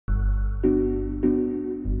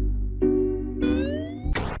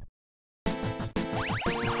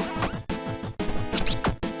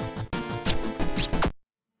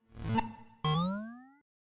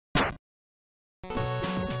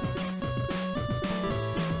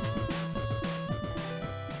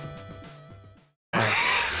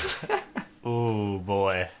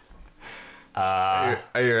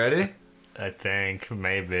Are you ready? I think,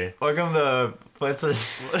 maybe. Welcome to Plants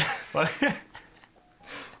vs. Plants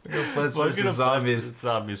vs. Zombies.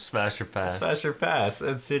 Zombies Smash or Pass. Smash or Pass.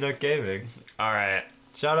 It's Seaduck Gaming. Alright.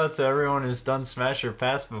 Shout out to everyone who's done Smash or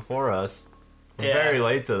Pass before us. We're very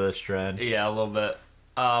late to this trend. Yeah, a little bit.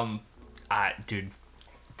 Dude,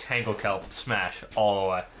 Tangle Kelp Smash all the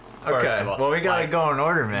way. Okay, well we gotta go in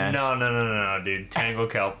order, man. No, dude. Tangle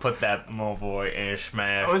Kelp, put that mobile in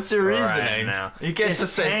Smash. What's your reasoning? Right now. You can't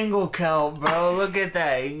just say Tangle Kelp, bro. Look at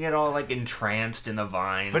that. You can get all like entranced in the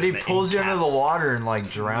vines. But he pulls you into the water and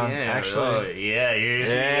like drown. Yeah, actually. Yeah. Yeah.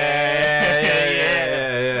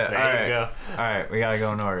 There you go. Alright, we gotta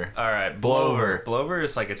go in order. Alright, Blover. Blover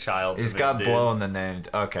is like a child. He's got blow in the name.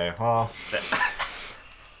 Okay, well.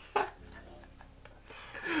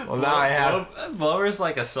 Well, now I have. Blower's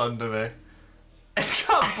like a son to me. It's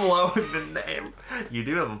got blow in the name. You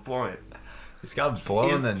do have a point. He's got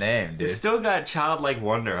blow in the name, dude. He's still got childlike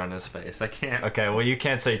wonder on his face. I can't. Okay, well you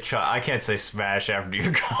can't say I can't say Smash after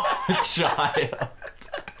you call him a child.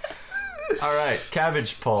 All right,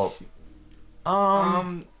 cabbage pulp.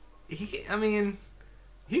 He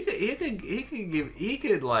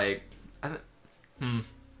could like.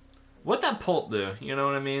 What that pulp do? You know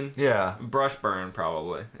what I mean? Yeah. Brush burn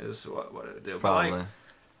probably is what it would do. Probably. But like,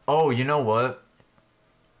 oh, you know what?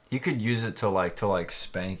 You could use it to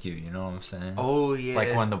spank you. You know what I'm saying? Oh yeah.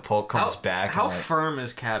 Like when the pulp comes back. How and, firm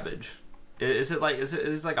is cabbage? Is it like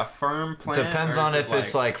a firm plant? Depends on if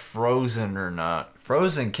it's like frozen or not.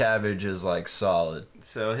 Frozen cabbage is like solid.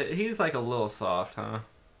 So he's like a little soft, huh?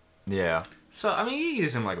 Yeah. So I mean, you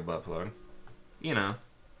use him like a butt plug. You know.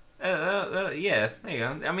 Yeah, there you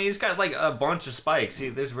go. I mean, he's got like a bunch of spikes. See,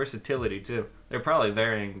 there's versatility too. They're probably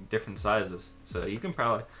varying different sizes, so you can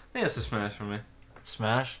probably. I think it's a smash for me.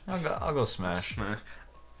 Smash? I'll go smash. Smash.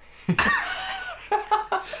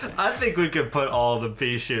 I think we could put all the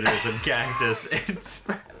pea shooters and cactus in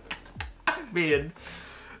smash.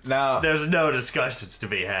 Now there's no discussions to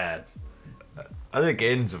be had. I think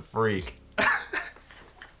Aidan's a freak.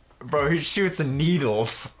 Bro, he shoots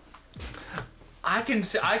needles.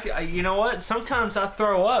 You know what? Sometimes I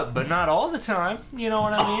throw up, but not all the time. You know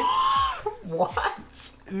what I mean? What?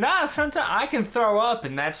 Nah, sometimes I can throw up,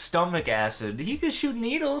 and that's stomach acid. He could shoot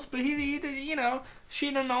needles, but he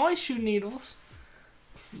doesn't always shoot needles.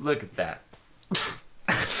 Look at that.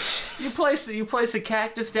 You place a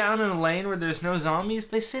cactus down in a lane where there's no zombies.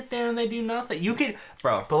 They sit there and they do nothing. You could,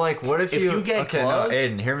 bro. But like, what if you get okay? gloves? No,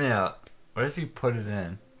 Aidan, hear me out. What if you put it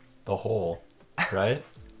in the hole, right?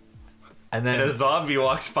 And then a zombie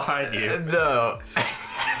walks behind you. No.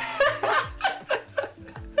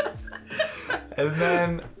 And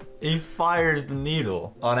then he fires the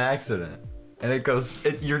needle on accident, and it goes.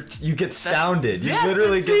 You get sounded. You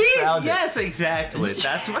literally get sounded. Yes, exactly.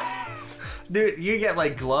 That's what. Dude, you get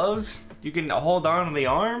like gloves. You can hold on to the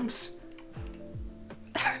arms.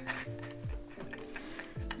 I'm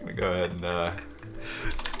gonna go ahead and.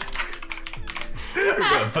 We're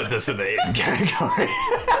gonna put this in the Aidan category.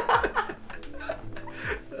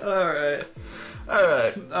 Alright.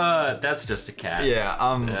 That's just a cat. Yeah,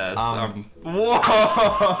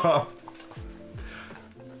 Whoa!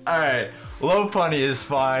 Alright, low punny is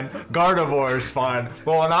fine, Gardevoir is fine,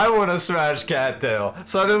 but when I want to smash cattail,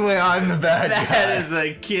 suddenly I'm the bad guy. That is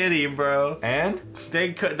a kitty, bro. And?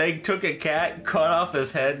 They took a cat, cut off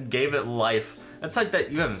his head, gave it life. That's like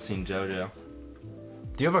that. You haven't seen JoJo.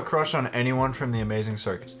 Do you have a crush on anyone from The Amazing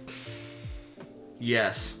Circus?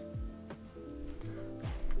 Yes.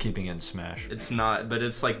 Keeping it in Smash. It's not, but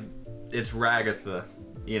it's like, it's Ragatha.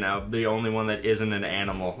 You know, the only one that isn't an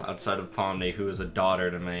animal outside of Pomni, who is a daughter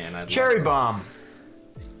to me, and I Cherry Bomb.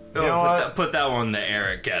 You know what? Put that one in the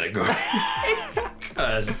Eric category.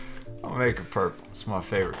 Cause I'll make it purple. It's my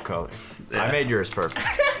favorite color. Yeah. I made yours purple.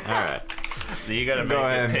 All right. So you gotta make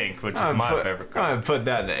it pink, which is my favorite color. I'm gonna put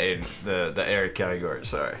that in the Eric category.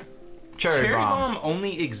 Sorry. Cherry Bomb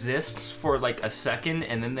only exists for like a second,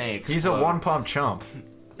 and then they explode. He's a one-pump chump.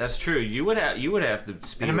 That's true. You would have to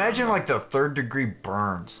speed. And imagine like the 3rd-degree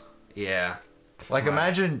burns. Yeah. Like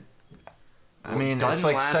imagine. I mean, it's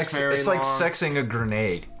like like sexing a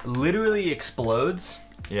grenade. Literally explodes.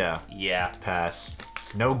 Yeah. Yeah. Pass.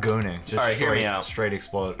 No gooning. Just right, hear me out. Straight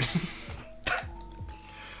explode.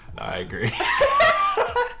 I agree.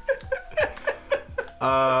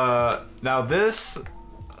 Now this.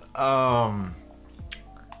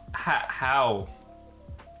 How?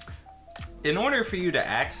 In order for you to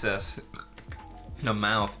access the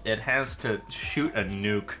mouth, it has to shoot a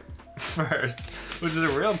nuke first, which is a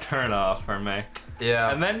real turn off for me.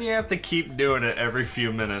 Yeah. And then you have to keep doing it every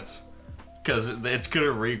few minutes. Because it's gonna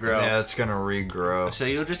regrow. Yeah, it's gonna regrow. So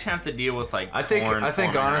you'll just have to deal with like. I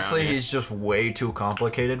think honestly he's just way too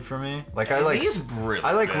complicated for me. Like I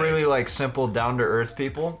like really like simple down to earth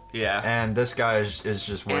people. Yeah. And this guy is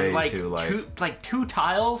just way like too like two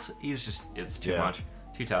tiles. It's too much.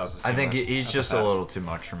 2 tiles is too I think much. he's just a little too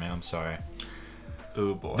much for me. I'm sorry.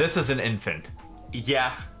 Oh boy. This is an infant.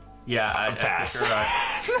 Yeah. Yeah. I pass.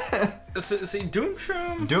 See,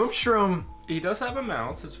 Doomshroom. Doomshroom. He does have a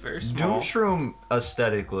mouth. It's very small. Doomshroom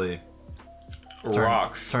aesthetically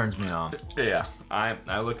turns me on. Yeah,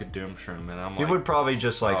 I look at Doomshroom and I'm like, he would probably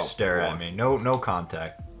just like stare at me. No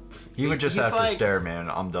contact. He would just have to stare at me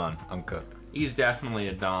and I'm done. I'm cooked. He's definitely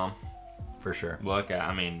a dom. For sure. Look at,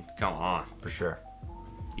 I mean, come on. For sure.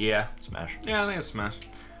 Yeah. Smash. Yeah, I think it's Smash.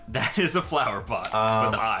 That is a flower pot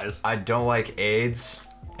with eyes. I don't like AIDS.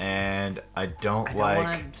 And I don't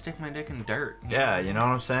want to stick my dick in dirt. Yeah, you know what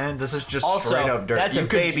I'm saying? This is just also, straight up dirt. That's a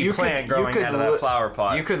baby plant growing out of that flower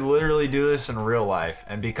pot. You could literally do this in real life,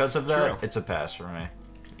 and because of that, it's a pass for me.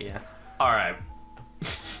 Yeah. All right.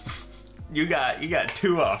 you got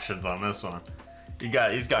 2 options on this one.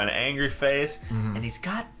 He's got an angry face, and he's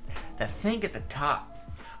got that thing at the top,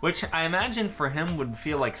 which I imagine for him would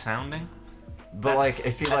feel like sounding. But like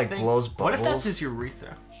if he blows bubbles. What if that's his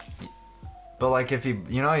urethra? But like if he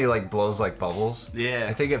like blows like bubbles. Yeah.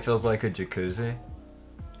 I think it feels like a jacuzzi.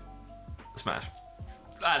 Smash.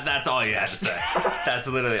 That's all you had to say. That's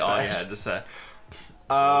literally all you had to say.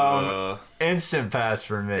 Instant pass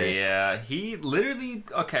for me. Yeah, he literally.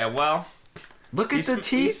 Okay, well. Look at the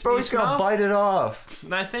teeth, bro. He's gonna bite it off.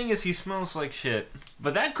 My thing is, he smells like shit.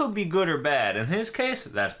 But that could be good or bad. In his case,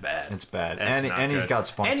 that's bad. It's bad. And he's got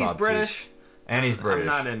SpongeBob and he's British. Teeth. And he's British.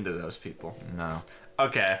 I'm not into those people. No.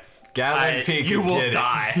 Okay. Gallon P you will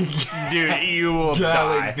die. Dude, you will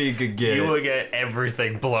die. Gallon P could get You will get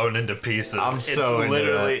everything blown into pieces. I'm so into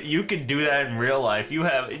that. You could do that in real life. You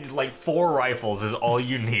have, like, 4 rifles is all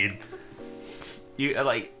you need. You,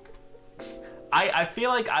 like... I feel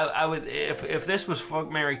like I would... If this was Fuck,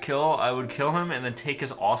 Marry, Kill, I would kill him and then take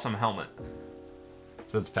his awesome helmet.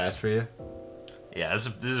 So it's pass for you? Yeah, this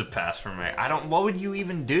is a pass for me. I don't... What would you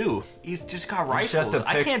even do? He's just got rifles.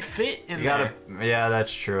 I can't fit in there. Yeah,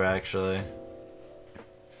 that's true, actually.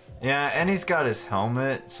 Yeah, and he's got his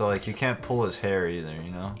helmet, so, like, you can't pull his hair either,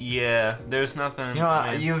 you know? Yeah, there's nothing... You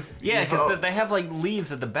know, Yeah, because they have, like,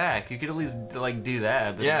 leaves at the back. You could at least, like, do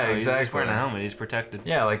that. But yeah, no, exactly. He's wearing a helmet. He's protected.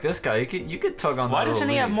 Yeah, like this guy, you could tug on that. Why doesn't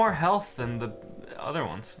he have more health than the other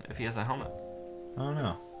ones if he has a helmet? I don't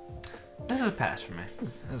know. This is a pass for me.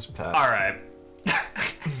 This is a pass. All right.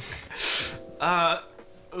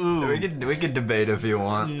 Ooh. We could debate if you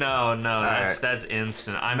want. No, that's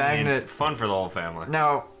instant. I mean, fun for the whole family.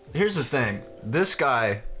 Now, here's the thing. This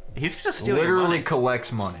guy, he's gonna steal literally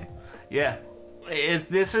collects money. Yeah.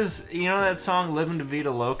 This is you know that song "Living La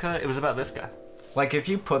Vida Loca"? It was about this guy. Like if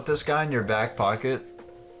you put this guy in your back pocket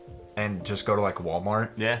and just go to like Walmart,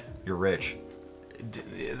 yeah, you're rich.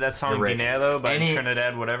 That song "Dinero" by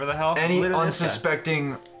Trinidad, whatever the hell. Any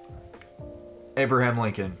unsuspecting Abraham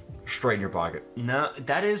Lincoln, straight in your pocket. No,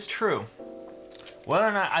 that is true. Whether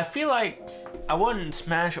or not, I feel like I wouldn't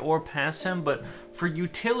smash or pass him, but for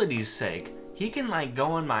utility's sake, he can like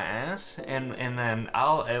go in my ass, and then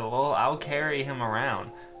I'll carry him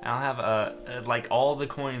around. I'll have like all the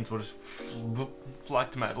coins will just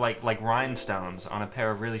fluct like rhinestones on a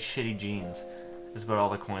pair of really shitty jeans. Is what all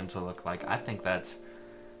the coins will look like. I think that's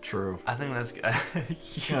true. I think that's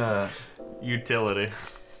utility.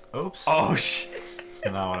 Oops. Oh shit. That's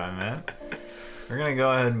not what I meant. We're gonna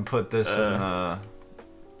go ahead and put this in. I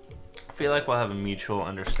feel like we'll have a mutual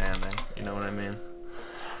understanding. You know what I mean?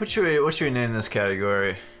 What should we name this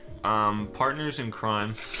category? Partners in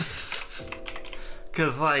crime.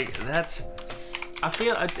 Cause like that's. I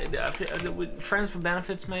feel friends with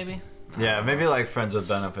benefits maybe. Yeah, maybe like friends with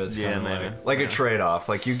benefits. Yeah, maybe. Like a trade-off.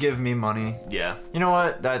 Like you give me money. Yeah. You know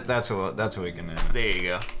what? That's what we can name it. There you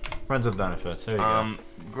go. Friends with benefits. There you go.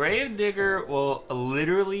 Gravedigger will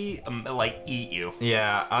literally like eat you.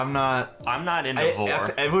 Yeah, I'm not into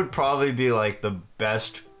vor. It would probably be like the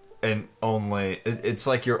best and only. It's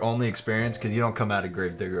like your only experience because you don't come out of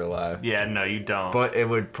Gravedigger alive. Yeah, no, you don't. But it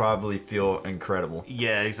would probably feel incredible.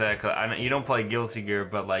 Yeah, exactly. I know you don't play Guilty Gear,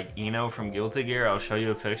 but like Eno from Guilty Gear, I'll show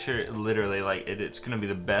you a picture. Literally, like it's gonna be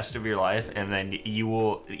the best of your life, and then you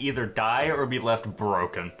will either die or be left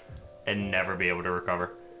broken, and never be able to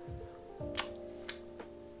recover.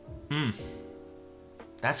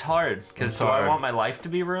 That's hard. Because do I want my life to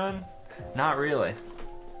be ruined? Not really.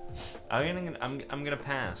 I'm gonna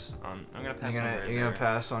pass on. I'm gonna pass on Gravedigger. You're gonna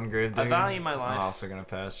pass on Gravedigger? I value my life. I'm also gonna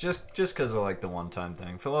pass. Just because of like the one-time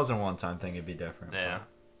thing. If it wasn't a one-time thing, it'd be different. Yeah.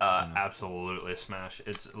 Absolutely smash.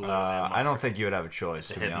 It's literally a I don't think you would have a choice,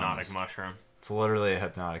 it's to a be hypnotic honest. mushroom. It's literally a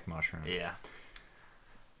hypnotic mushroom. Yeah.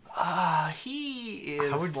 He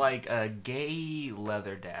is like a gay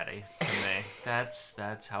leather daddy to me.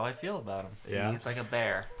 That's how I feel about him. Yeah. He's like a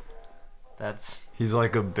bear. He's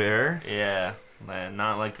like a bear? Yeah.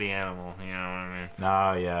 Not like the animal, you know what I mean?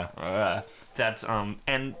 Nah, yeah. That's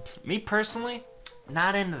and me personally,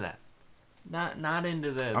 not into that. Not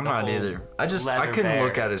into the. I'm the not whole either. I leather couldn't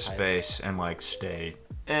look bear at his type. face and like stay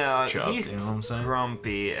Yeah, chubbed, he's you know what I'm saying?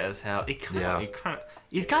 grumpy as hell. Yeah.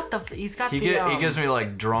 He's got He gives me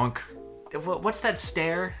like drunk. What's that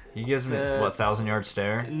stare? He gives me what, 1,000-yard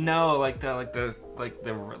stare? No, like the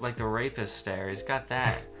rapist stare. He's got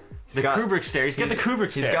that. The got- Kubrick stare. He's got the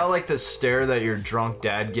Kubrick stare. He's got like the stare that your drunk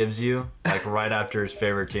dad gives you, like right after his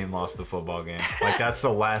favorite team lost the football game. Like that's the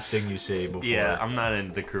last thing you see before. Yeah, I'm not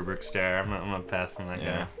into the Kubrick stare. I'm not passing that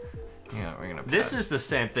Yeah. guy. Yeah, we're gonna. This pass. is the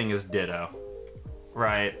same thing as Ditto,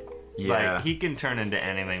 right? Yeah. Like he can turn into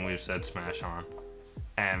anything we've said Smash on,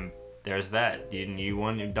 and there's that. You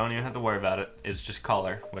don't even have to worry about it. It's just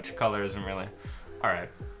color, which color isn't really. All right.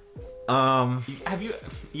 Have you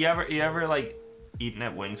ever like eaten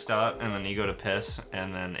at Wingstop and then you go to piss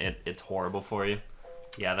and then it's horrible for you?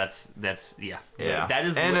 Yeah, that's yeah. Yeah. That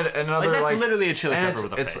is and another that's like literally a chili and pepper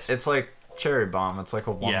with a face. it's like cherry bomb. It's like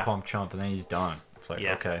a one Yeah. pump chump, and then he's done. It's like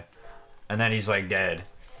Yeah. okay, and then he's like dead.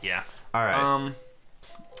 Yeah. All right.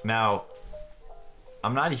 Now,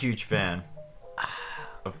 I'm not a huge fan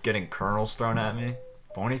of getting kernels thrown at me,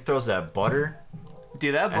 but when he throws that butter,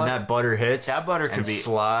 Dude, that and that butter hits, that butter could and be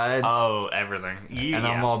slides, oh everything. and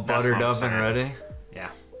I'm all that's buttered what I'm up and saying. ready. Yeah.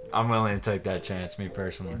 I'm willing to take that chance, me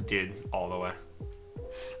personally. Dude, all the way.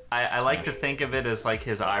 I like to think of it as like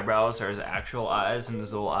his eyebrows are his actual eyes, and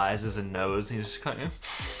his little eyes is a nose. He's just kind of.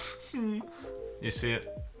 You see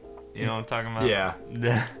it? You know what I'm talking about?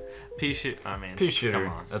 Yeah. Pea shoot. I mean, Pea shooter.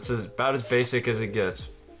 Come on. That's about as basic as it gets.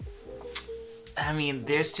 I mean,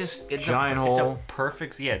 there's just it's Giant It's a hole.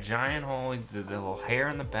 perfect, giant hole. The little hair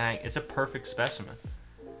in the back. It's a perfect specimen.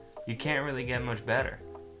 You can't really get much better.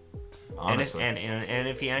 Honestly. And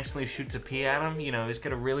if he actually shoots a pea at him, he's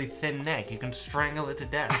got a really thin neck. You can strangle it to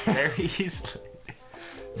death very easily.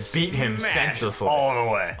 Beat him Smash senselessly. all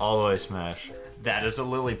the way. All the way smash. That is a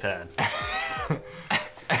lily pad.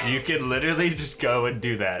 You could literally just go and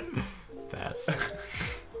do that. Pass.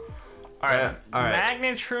 All right. All right.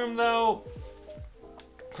 Magnet shroom though,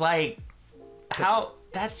 like how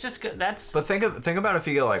that's just good. That's But think about if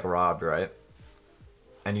you get like robbed, right?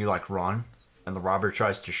 And you like run, and the robber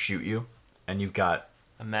tries to shoot you, and you've got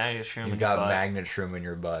a magnet shroom. you in got your butt. magnet shroom in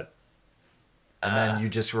your butt, and then you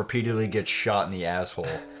just repeatedly get shot in the asshole.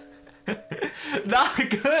 Not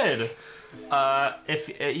good.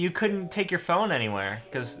 If you couldn't take your phone anywhere,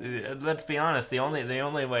 because let's be honest, the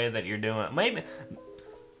only way that you're doing maybe.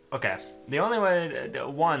 Okay, the only way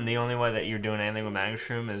that you're doing anything with magnet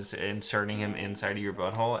shroom is inserting him inside of your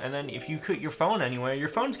butthole, and then if you put your phone anywhere, your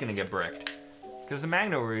phone's gonna get bricked, because the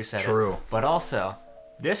magnet will reset it. True. But also,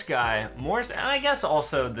 this guy and I guess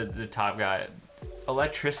also the top guy,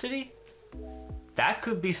 electricity. That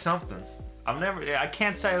could be something. I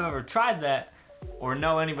can't say I've ever tried that, or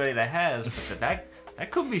know anybody that has, but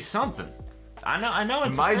that could be something. I know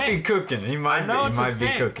it's He might a thing. be cooking. He might be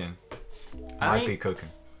cooking. I Might be think- cooking.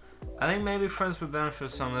 I think maybe friends with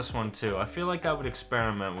benefits on this one too. I feel like I would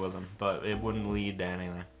experiment with them, but it wouldn't lead to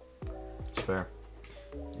anything. It's fair.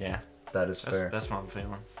 Yeah, That is fair. that's what I'm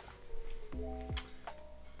feeling.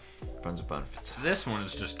 Friends with benefits. This one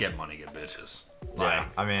is just get money, get bitches. Yeah,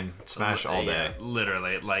 I mean, smash all day. Yeah,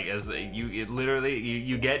 literally, like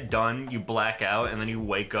you get done, you black out, and then you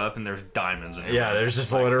wake up and there's diamonds in your Yeah, mouth. there's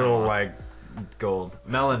just Like, literal come on. like gold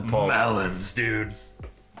melon pulp. Melons, dude.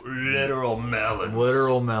 Literal melons.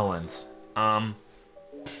 Literal melons.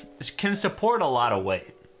 Can support a lot of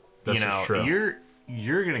weight. This is true.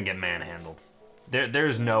 You're gonna get manhandled.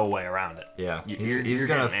 There's no way around it. Yeah, You- he's you're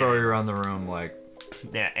gonna getting throw mad. you around the room like.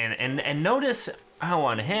 Yeah, and notice how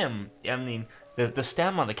on him, I mean, the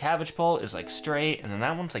stem on the cabbage pole is like straight, and then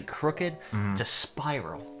that one's like crooked. It's a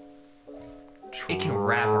spiral. It can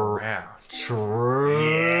wrap around. True.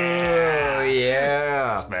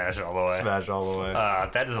 Yeah. Smash all the way. Smash all the way.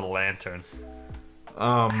 That is a lantern.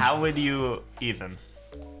 You How would you even?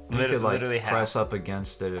 could like Literally how? press up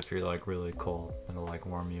against it if you're like really cold, and it'll like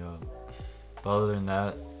warm you up. But other than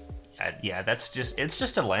that, Yeah, it's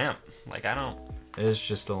just a lamp. Like I don't. it's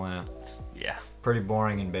just a lamp. Yeah. Pretty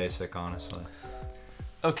boring and basic, honestly.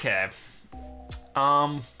 Okay.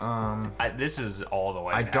 This is all the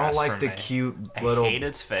way. I don't like the cute little. I hate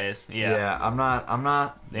its face. Yeah. Yeah, I'm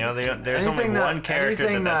not. You know, there's only one character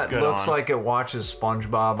anything that's good looks on. like it watches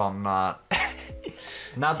SpongeBob. I'm not.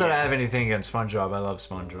 Not that I have anything against SpongeBob. I love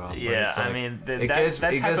SpongeBob. Yeah, it's like, I mean, it that gives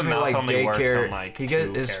type me of mouth like only works daycare. on, like,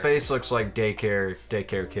 His face looks like daycare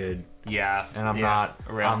kid, Yeah. and I'm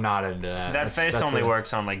not into that. That face only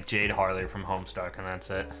works on like Jade Harley from Homestuck, and that's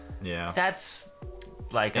it. Yeah. That's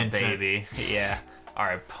like a Infant. baby. Yeah. All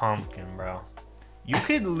right, Pumpkin, bro. You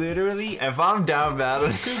could literally. If I'm down bad,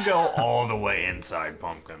 You could go all the way inside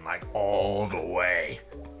Pumpkin, like all the way.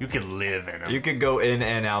 You could live in him. you could go in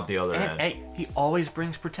and out the other end. Hey, he always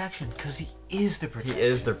brings protection because he is the protection. He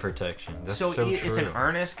is the protection. That's so true. It's an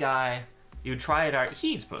earnest guy. You try it out.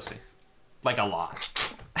 He eats pussy, like a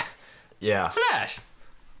lot. Yeah. Smash.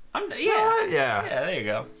 Yeah. Yeah, there you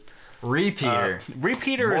go. Repeater.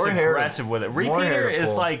 Repeater is More hair- aggressive with it. more Repeater hair is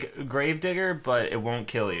pull. like Gravedigger, but it won't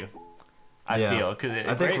kill you. I feel. Cause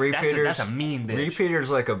I think Repeater's that's a mean bitch. Repeater's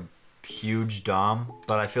like a huge dom,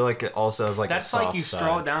 but I feel like it also has like That's a soft like you side.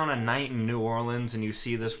 stroll down a night in New Orleans and you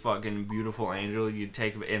see this fucking beautiful angel. You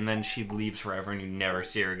take, and then she leaves forever, and you never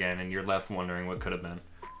see her again, and you're left wondering what could have been.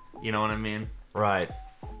 You know what I mean? Right.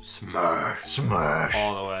 Smash.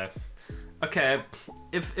 All the way. Okay,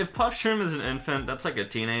 if Puffshroom is an infant, that's like a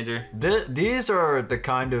teenager. These are the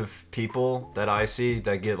kind of people that I see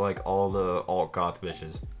that get like all the alt goth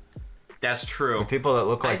bitches. That's true. The people that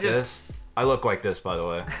look like just- this. I look like this, by the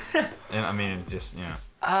way. And I mean, just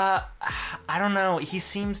I don't know. He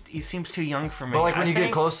seems too young for me. But like when I you get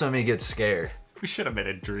think close to him, he gets scared. we should have made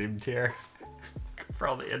a dream tier for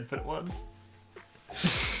all the infant ones.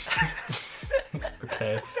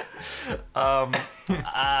 Okay.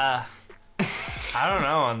 I don't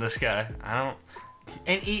know on this guy. I don't.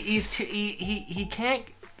 And he's too. He can't.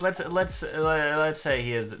 Let's say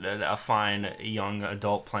he is a fine young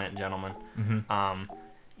adult plant gentleman. Mm-hmm.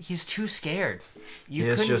 He's too scared. You He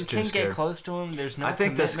is couldn't. just too Can't scared. get close to him. There's no. I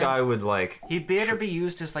think this commitment. guy would like. He'd better be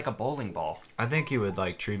used as like a bowling ball. I think he would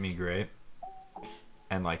like treat me great.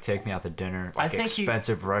 And like take me out to dinner, I like think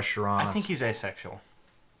expensive restaurants. I think he's asexual.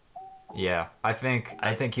 Yeah, I think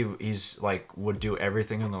he's like would do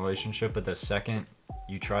everything in the relationship, but the second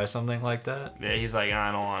you try something like that, Yeah, he's like,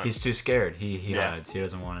 I don't want it. he's too scared. He Yeah. hides. He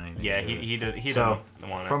doesn't want anything. Yeah, to do with it. he So, doesn't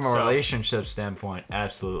want it. From a So, relationship standpoint,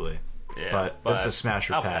 absolutely. yeah, but this is smash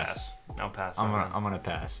or I'll pass. I'll pass. I'm that gonna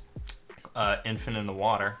pass. one. Infant in the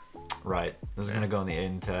water. Right. This is gonna go in the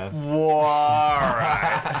Aidan tab.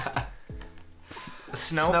 Alright.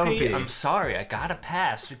 Snow Pea, Pea. I'm sorry, I gotta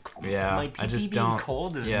pass. Yeah, My I just pee being don't.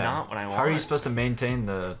 cold is yeah. not what I want. How are you supposed to maintain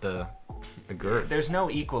the girth? There's no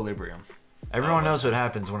equilibrium. Everyone knows what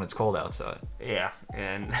happens when it's cold outside. Yeah,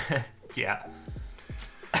 and yeah.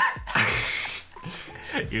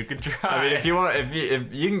 You can try. I mean, if you want,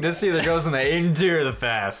 if you can, this either goes in the Aidan tier or the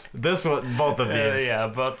fast. This one, both of these. yeah,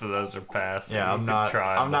 both of those are passed. Yeah, You I'm can not.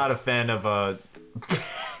 Try, I'm not a fan of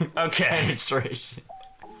Okay. penetration.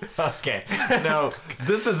 Okay. No,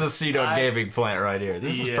 this is a Seaduck gaming plant right here.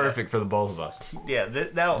 This is Yeah. perfect for the both of us. Yeah,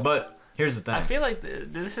 now. But here's the thing. I feel like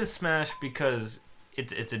this is Smash because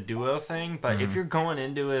it's a duo thing, but if you're going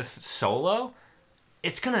into it solo,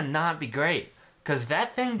 it's gonna not be great because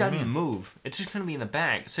that thing doesn't move. It's just gonna be in the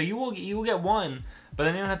back. So you will get one, but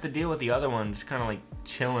then you don't have to deal with the other one, just kind of like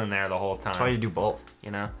chilling there the whole time. That's why you do both. You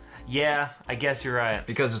know? Yeah, I guess you're right.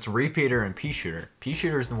 Because it's Repeater and Pea Shooter. Pea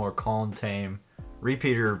Shooter is the more calm, tame.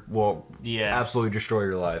 Repeater will absolutely destroy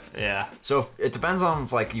your life. Yeah. So it depends on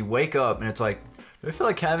if like you wake up and it's like, do I feel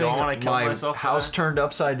like having Do I wanna kill my myself house today? turned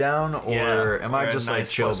upside down, or am I a just like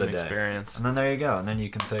nice, chill pleasant today? experience. And then there you go, and then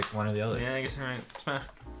you can pick one or the other. Yeah, I guess you're right. Smash.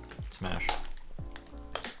 Smash.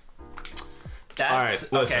 That's, All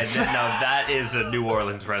right, listen. Okay, no, that is a New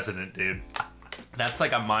Orleans resident, dude. That's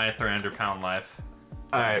like a my 300-pound life.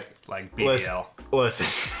 All right, Like BBL. listen,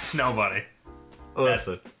 Snow bunny.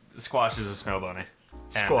 listen. Squash is a snow bunny.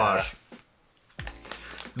 And, Squash.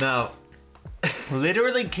 Now,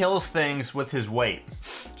 literally kills things with his weight.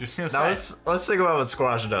 Just gonna now say. let's think about what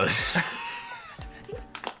Squash does.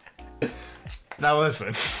 Now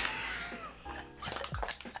listen.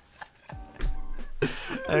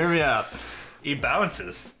 Hear me out. He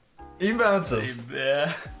bounces. He bounces.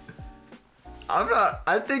 Yeah.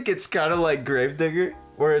 I think it's kind of like Gravedigger,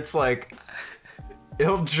 where it's like,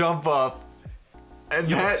 he'll jump up, and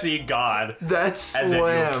You'll that, see God. that and then you'll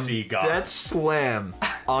slam, see God. that slam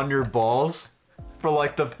on your balls for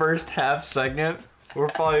like the first half second will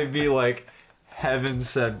probably be like heaven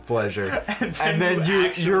sent pleasure. And then you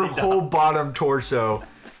your actually whole bottom torso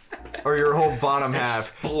or your whole bottom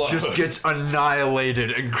half just gets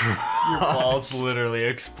annihilated and Your balls literally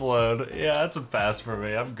explode. Yeah, that's a pass for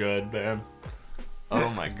me. I'm good, man. Oh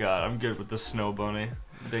my god, I'm good with the snow bunny.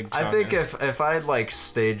 Big I think if I had like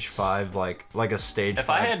stage 5, like a stage 5 if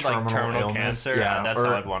I had like terminal illness, cancer, that's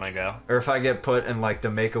how I'd want to go. Or if I get put in like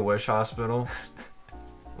the Make-A-Wish hospital,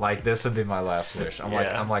 like this would be my last wish. I'm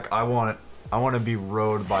like I want to be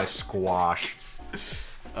rode by squash.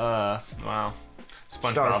 Wow.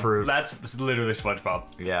 SpongeBob. Starfruit. That's literally SpongeBob.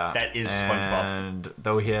 Yeah. That is SpongeBob. And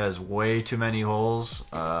though he has way too many holes,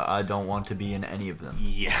 I don't want to be in any of them.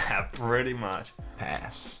 Yeah, pretty much.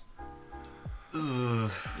 Pass. Ugh.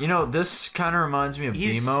 You know, this kind of reminds me of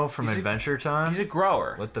Demo from Adventure Time. He's a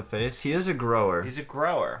grower. With the face. He is a grower. He's a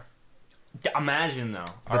grower. Imagine, though.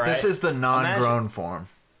 But this is the non-grown form.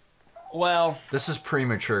 Well... This is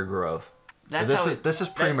premature growth. This is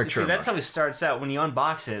premature. See, that's how it starts out. When you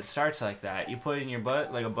unbox it, it starts like that. You put it in your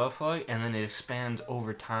butt, like a butt plug, and then it expands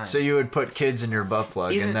over time. So you would put kids in your butt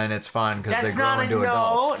plug, and then it's fine because they grow into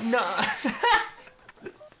adults. No.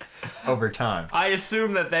 Over time. I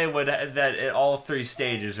assume that they would all 3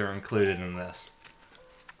 stages are included in this.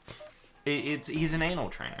 He's an anal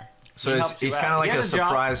trainer. So he's kind of like a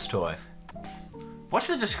surprise toy. What's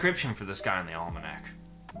the description for this guy in the almanac?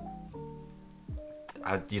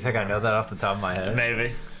 Do you think I know that off the top of my head?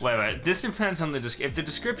 Maybe. Wait. This depends on the if the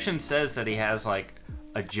description says that he has like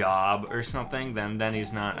a job or something, then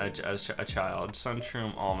he's not a child.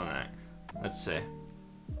 Sunshroom Almanac. Let's see.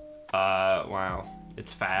 Wow.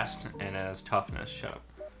 It's fast and it has toughness. Shut up.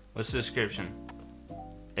 What's the description?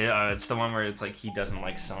 It's the one where it's like he doesn't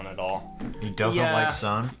like sun at all. He doesn't like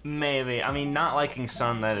sun? Maybe. I mean, not liking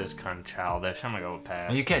sun, that is kind of childish. I'm gonna go with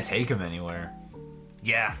pass. You can't take him anywhere.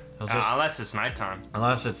 Yeah. Unless it's nighttime.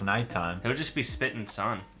 Unless it's nighttime. He'll just be spitting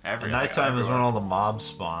sun everywhere. Nighttime is when all the mobs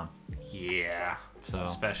spawn. Yeah. So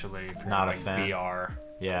especially if you're not like a fan. BR.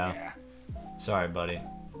 Yeah. Sorry, buddy.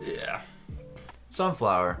 Yeah.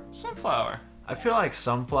 Sunflower. I feel like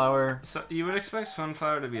Sunflower... So you would expect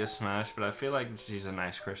Sunflower to be a smash, but I feel like she's a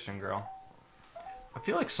nice Christian girl. I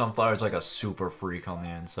feel like Sunflower's like a super freak on the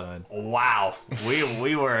inside. Wow.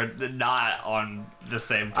 We were not on the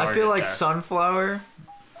same target. I feel like there. Sunflower...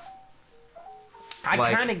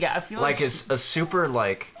 I feel like is a super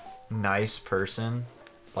like nice person,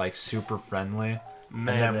 like super friendly.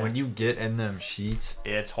 Maybe. And then when you get in them sheets,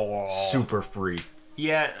 it's horrible. Super freak.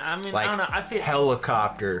 Yeah, I mean, like, I don't know. I feel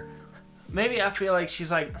helicopter. Maybe I feel like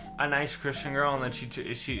she's like a nice Christian girl, and then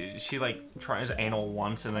she like tries anal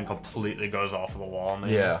once and then completely goes off of the wall.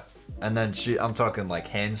 Maybe. Yeah, and then I'm talking like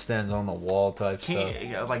handstands on the wall type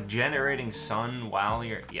stuff. Like generating sun while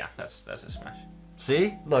you're that's a smash.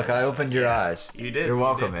 See, look, I opened your eyes. You did. You're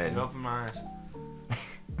welcome, Aidan. You opened my eyes.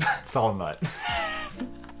 Tall nut.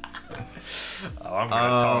 Oh, I'm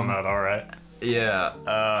gonna tall nut. All right.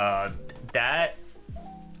 Yeah. That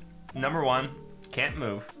number 1 can't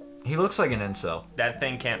move. He looks like an incel. That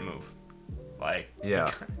thing can't move. Like,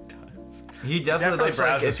 yeah. He definitely looks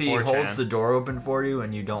like if he holds the door open for you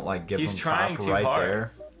and you don't like give him top right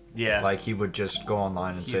there. Yeah. Like he would just go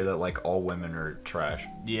online and say that like all women are trash.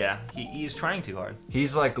 Yeah, he's trying too hard.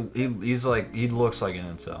 He's like he looks like an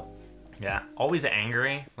incel. Yeah, always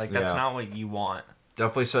angry. Like that's not what you want.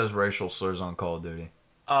 Definitely says racial slurs on Call of Duty.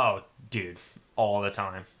 Oh, dude, all the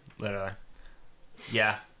time, literally.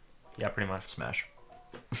 Yeah, pretty much. Smash.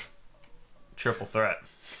 Triple threat.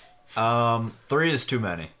 3 is too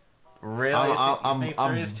many. Really? You think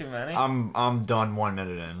 3 is too many? I'm done 1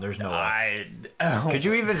 minute in. There's no way. Could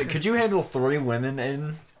you handle 3 women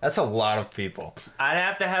in? That's a lot of people. I'd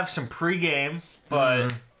have to have some pregame,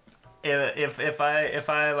 but if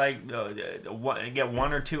I like get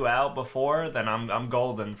 1 or 2 out before, then I'm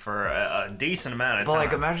golden for a decent amount of time. But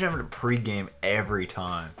like, imagine having to pregame every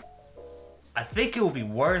time. I think it will be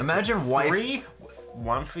worth. Imagine 3.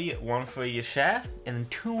 1 for your shaft, and then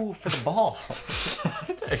 2 for the ball.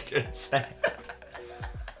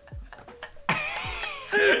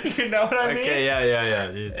 You know what I mean? Okay,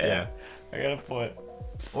 yeah. I gotta put.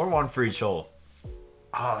 Or 1 for each hole.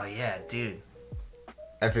 Oh yeah, dude.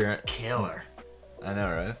 If you're killer. I know,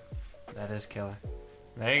 right? That is killer.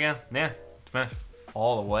 There you go. Yeah, smash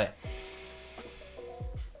all the way.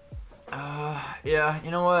 Yeah.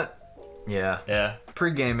 You know what? Yeah. Yeah.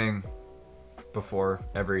 Pre-gaming before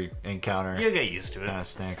every encounter. You'll get used to it. Kind of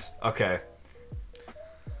stinks. Okay.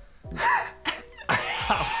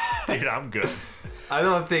 Dude, I'm good. I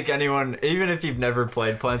don't think anyone, even if you've never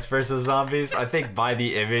played Plants vs. Zombies, I think by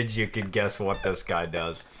the image you can guess what this guy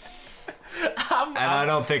does. I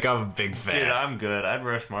don't think I'm a big fan. Dude, I'm good. I'd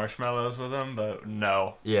roast marshmallows with him, but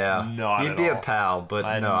no. Yeah. Not He'd at be all. a pal,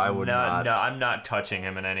 but no, I would not. No, I'm not touching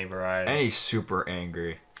him in any variety. And he's super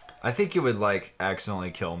angry. I think he would, like,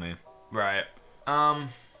 accidentally kill me. Right.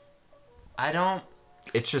 I don't...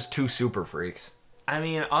 It's just two super freaks. I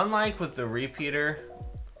mean, unlike with the repeater,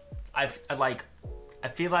 I feel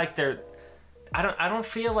like they're... I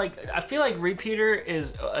feel like Repeater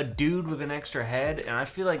is a dude with an extra head, and I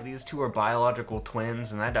feel like these two are biological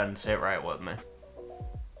twins, and that doesn't sit right with me.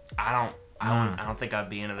 I don't think I'd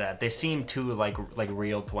be into that. They seem too like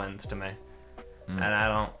real twins to me, and I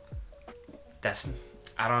don't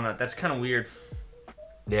know. That's kind of weird.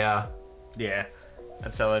 Yeah. Yeah,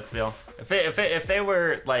 that's how I feel. If they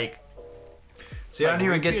were like. See, I don't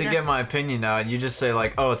even get to get my opinion out. You just say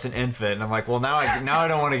like, "Oh, it's an infant," and I'm like, "Well, now I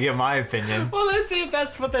don't want to give my opinion." Well,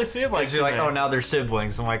 that's what they seem like. Because you're like, "Oh, now they're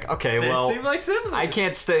siblings." I'm like, "Okay, they well, seem like siblings. I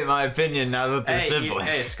can't state my opinion now that they're siblings."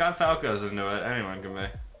 Hey, Scott Falco's into it. Anyone can be.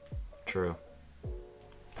 True.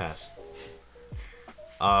 Pass.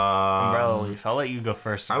 Umbrella Leaf. I'll let you go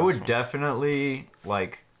first. I would definitely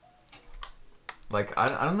like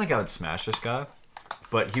I don't think I would smash this guy,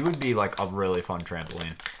 but he would be like a really fun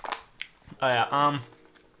trampoline. Oh yeah,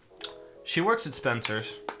 she works at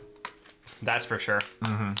Spencer's. That's for sure.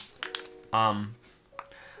 Mm-hmm. I'm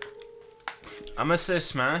gonna say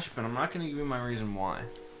smash, but I'm not gonna give you my reason why.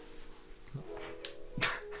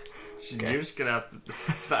 Okay. You're just gonna have to.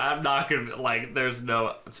 So I'm not gonna like. There's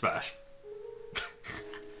no smash.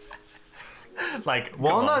 Like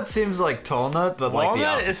Walnut seems like tall nut, but like the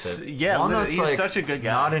Walnut opposite. Walnut's he's like such a good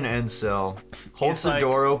guy. Not an incel. Holds He's the like-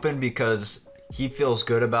 door open because he feels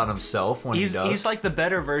good about himself when he does. He's like the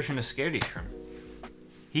better version of Scaredy Shrimp.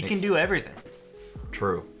 He can do everything.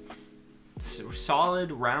 True.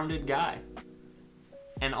 Solid, rounded guy.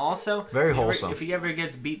 And also, Very wholesome. If he ever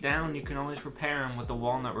gets beat down, you can always repair him with the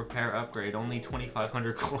Walnut Repair upgrade. Only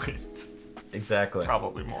 2,500 coins. Exactly.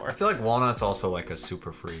 Probably more. I feel like Walnut's also like a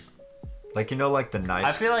super freak. Like, you know, like the nice.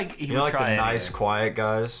 I feel like he you know, would like try the nice, anything. quiet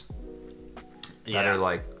guys that Yeah. are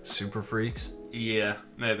like super freaks. Yeah,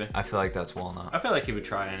 maybe. I feel like that's Walnut. I feel like he would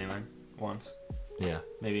try anything once, Yeah.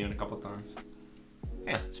 maybe even a couple times.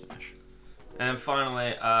 Yeah. Smash. And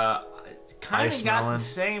finally, kind Ice of got melon. the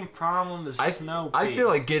same problem as Snow I Pea. feel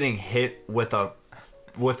like getting hit with a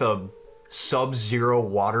sub-zero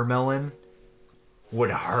watermelon would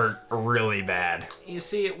hurt really bad. You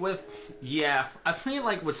see, I feel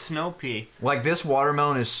like with Snow Pea, Like, this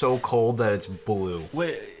watermelon is so cold that it's blue.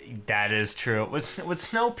 that is true. With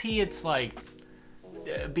Snow Pea, it's like,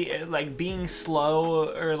 being slow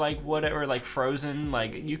or like whatever, like frozen.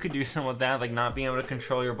 Like you could do something with that, like not being able to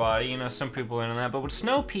control your body. You know, some people are into that. But with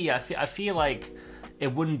Snow Pea, I feel like it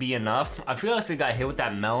wouldn't be enough. I feel like if you got hit with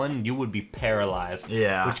that melon, you would be paralyzed.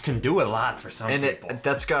 Yeah. Which can do a lot for some And people.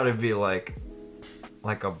 that's got to be like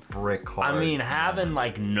a brick hard. I mean, having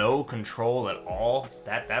like no control at all,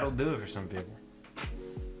 that'll do it for some people.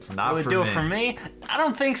 Not Will it for do me. it for me? I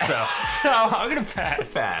don't think so. So I'm gonna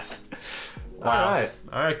pass. Pass. Wow.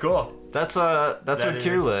 All right, cool. That's our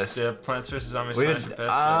tier list. The Plants vs Zombies We Smash would- or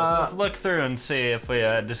Pass. Let's look through and see if we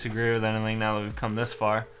disagree with anything now that we've come this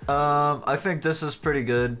far. I think this is pretty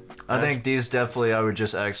good. I Yes. think these definitely, I would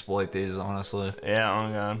just exploit these, honestly.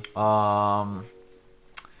 Yeah, oh god.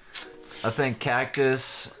 I think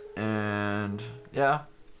Cactus and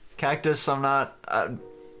Cactus. I'm not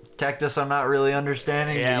really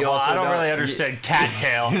understanding. Yeah, You well, also I don't really understand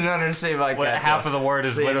cattail. You don't understand my What, cattail. half of the word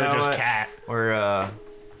is So you literally know just what? cat.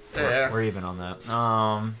 We're even on that.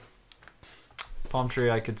 Palm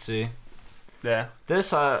tree I could see. Yeah.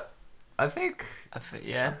 This I think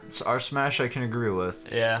Yeah. it's our smash I can agree with.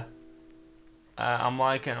 Yeah. I'm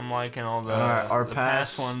liking all the, Our the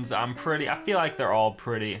pass. past ones. I feel like they're all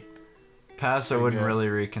pretty. Pass I Pretty wouldn't good. really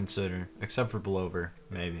reconsider, except for Blover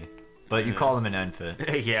maybe. But you call them an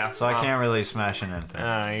infant, Yeah. so I can't really smash an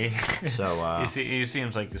infant. So he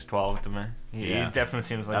seems like he's 12 to me. He Yeah. definitely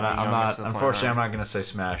seems like and the I'm youngest not. of the Unfortunately, I'm planet. not gonna say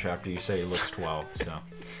smash after you say he looks 12. So.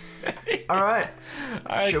 All right.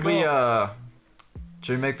 All right, Should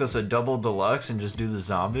we make this a double deluxe and just do the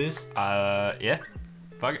zombies? Yeah.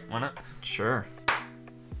 Fuck it. Why not? Sure.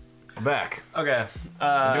 I'm back. Okay.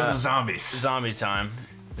 We're doing the zombies. Zombie time.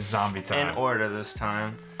 Zombie time. In order this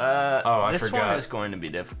time. I this forgot. one is going to be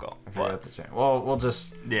difficult. I forgot to change. Well, we'll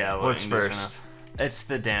just. Yeah. What's English first? enough. It's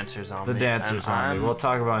the dancer zombie. The dancer and zombie. I'm- We'll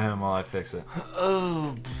talk about him while I fix it.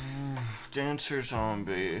 Oh, dancer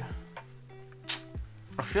zombie.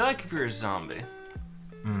 I feel like if you're a zombie,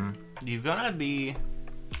 you gotta be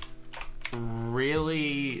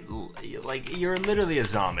really like you're literally a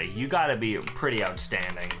zombie. You gotta be pretty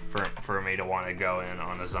outstanding for me to want to go in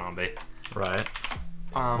on a zombie. Right.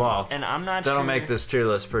 Well, and I'm not sure. That'll make this tier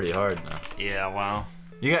list pretty hard now. Yeah, wow.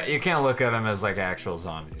 You can't look at them as like actual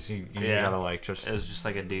zombies. You gotta like just. It's just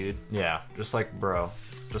like a dude. Yeah, just like bro,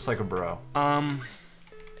 just like a bro. A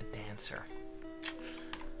dancer.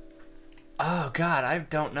 Oh God, I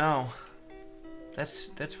don't know.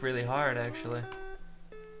 That's really hard actually.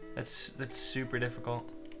 That's super difficult.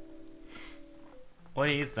 What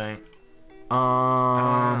do you think?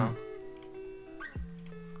 I don't know.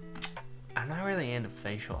 I'm not really into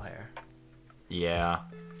facial hair. Yeah.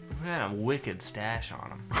 He got a wicked stash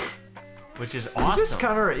on him, which is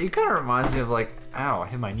awesome. He kind of reminds me of like, ow, I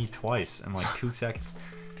hit my knee twice in like 2 seconds.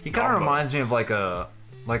 He kind of reminds me of like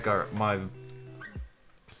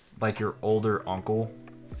your older uncle.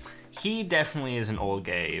 He definitely is an old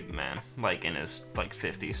gay man, like in his like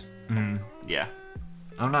 50s. Yeah.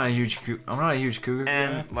 I'm not a huge cougar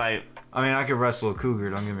and guy. Like, I mean, I could wrestle a cougar.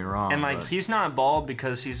 Don't get me wrong. And like, he's not bald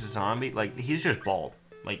because he's a zombie. Like, he's just bald.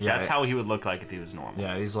 Like, that's how he would look like if he was normal.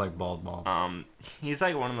 Yeah, he's like bald. He's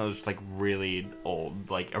like one of those like really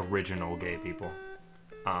old, like original gay people.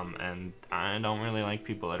 And I don't really like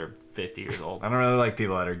people that are 50 years old. I don't really like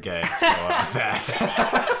people that are gay. So pass.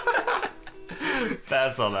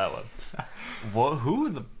 Pass on that one. What? Who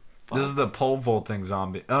the? Fuck? This is the pole vaulting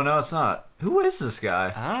zombie. Oh no, it's not. Who is this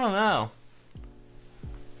guy? I don't know.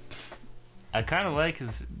 I kind of like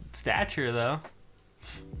his stature though.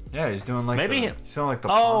 Yeah, he's doing like he's doing like the.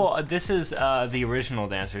 Oh, this is the original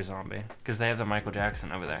Dancer Zombie because they have the Michael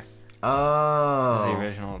Jackson over there. Oh. This is the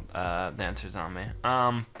original Dancer Zombie.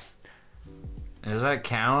 Does that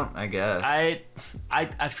count? I guess.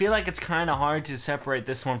 I feel like it's kind of hard to separate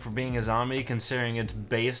this one from being a zombie, considering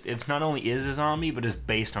it's not only is a zombie, but is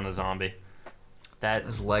based on a zombie. That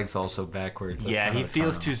his legs also backwards. That's yeah, he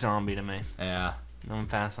feels too zombie to me. Yeah. I'm gonna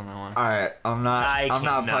pass on that one. All right, I'm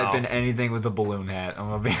not piping anything with a balloon hat. I'm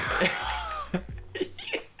gonna be.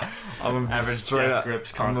 I'm gonna be straight up.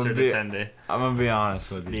 Grips concert attendee. I'm gonna be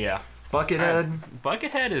honest with you. Yeah. Buckethead.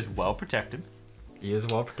 Buckethead is well protected. He is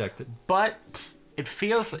well protected. But it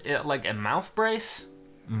feels like a mouth brace,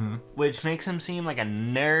 which makes him seem like a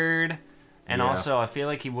nerd. And also, I feel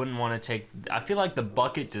like he wouldn't want to take. I feel like the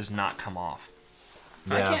bucket does not come off.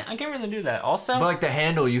 Yeah. I can't really do that. Also, but like the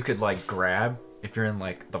handle, you could like grab if you're in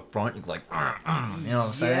like the front. You could like, you know what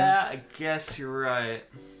I'm saying? Yeah, I guess you're right.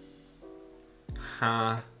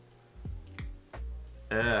 Huh.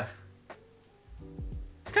 It's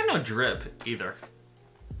got no drip either.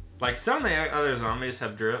 Like some of the other zombies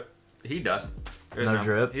have drip. He doesn't. There's no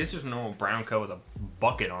drip. He's just a normal brown coat with a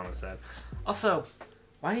bucket on his head. Also,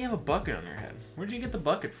 why do you have a bucket on your head? Where'd you get the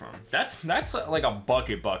bucket from? That's like a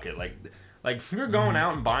bucket. Like if you're going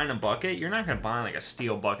out and buying a bucket, you're not gonna buy like a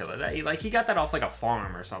steel bucket like that. Like he got that off like a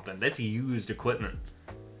farm or something. That's used equipment.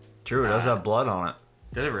 True, it does have blood on it.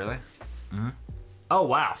 Does it really? Oh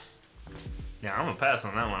wow. Yeah, I'm gonna pass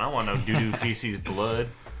on that one. I want no doo-doo feces blood.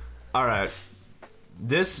 All right,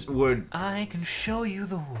 this would. I can show you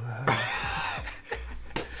the world.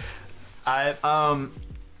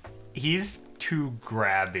 He's too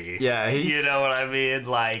grabby. Yeah, you know what I mean?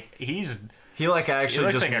 Like he like actually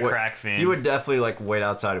looks just like a crack fiend. He would definitely like wait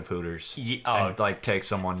outside of Hooters and like take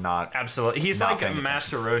someone not. Absolutely, he's like a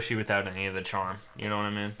Master Roshi without any of the charm. You know what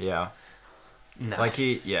I mean? Yeah. No. Like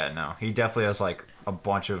he definitely has like a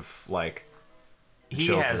bunch of like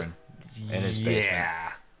children in his basement.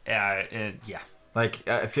 Yeah. Like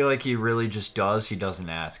I feel like he really just does. He doesn't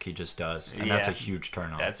ask. He just does, and that's a huge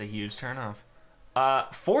turn off. That's a huge turn off.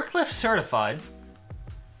 Forklift certified.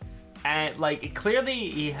 And like clearly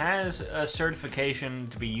he has a certification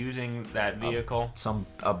to be using that vehicle.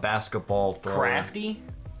 A basketball thrower. Crafty,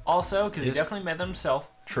 also because he definitely made them himself.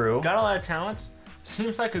 True. Got a lot of talent.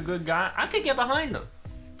 Seems like a good guy. I could get behind him.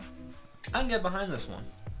 I can get behind this one.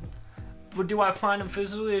 But do I find him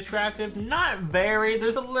physically attractive? Not very.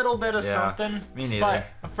 There's a little bit of something. Me neither.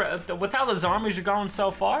 But with how the zombies are going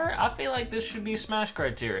so far, I feel like this should be smash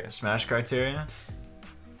criteria. Smash criteria?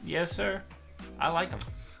 Yes, sir. I like him.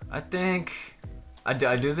 I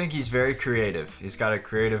do think he's very creative. He's got a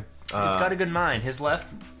creative... he's got a good mind. His left,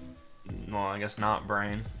 well, I guess not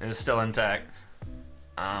brain, is still intact.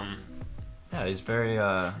 Yeah, he's very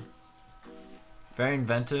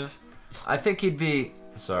inventive. I think he'd be...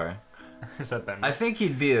 Sorry. Is that better? I think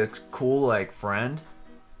he'd be a cool, like, friend.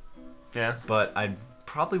 Yeah. But I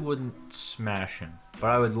probably wouldn't smash him.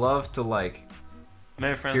 But I would love to, like,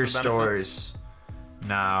 hear stories.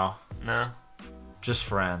 No. No? Just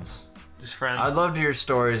friends. Just friends? I'd love to hear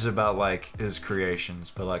stories about, like, his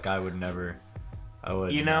creations. But, like, I would... You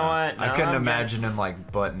know what? I couldn't imagine him,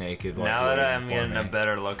 like, butt naked. Like, now that I'm getting a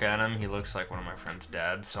better look at him, he looks like one of my friend's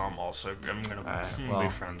dads. So I'm gonna be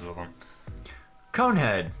friends with him.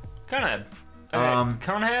 Conehead. Conehead. Okay,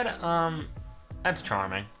 Conehead, that's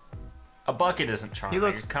charming. A bucket isn't charming.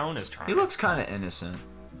 A cone is charming. He looks kind of innocent.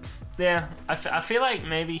 Yeah, I feel like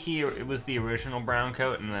maybe it was the original brown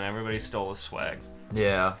coat and then everybody stole his swag.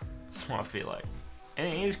 Yeah. That's what I feel like.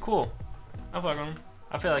 And he's cool. I fuck with him.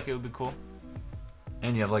 I feel like it would be cool.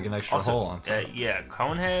 And you have like an extra Also, hole on top. Yeah,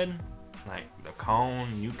 Conehead, like the cone,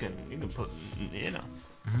 you can put, you know.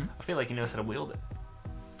 I feel like he knows how to wield it.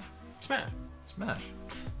 Smash. Smash.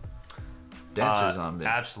 Dancer zombie.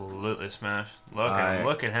 Absolutely smash. Look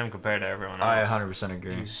at him compared to everyone else. I 100%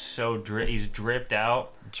 agree. He's so he's dripped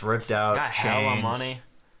out. Dripped out. Got hella money.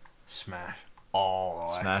 Smash all the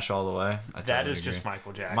way. Smash all the way. That is just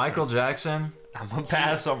Michael Jackson. Michael Jackson. I'm gonna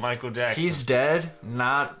pass on Michael Jackson. He's dead.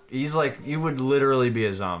 He's like, you would literally be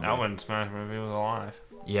a zombie. I wouldn't smash him if he was alive.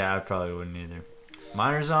 Yeah, I probably wouldn't either.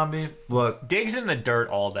 Minor zombie. Look. Digs in the dirt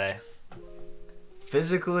all day.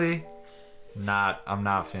 Physically. I'm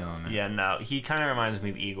not feeling it. Yeah, no. He kind of reminds me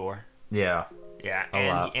of Igor. Yeah. Yeah,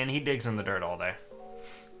 and he digs in the dirt all day.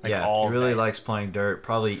 Like yeah, all he really day. likes playing dirt.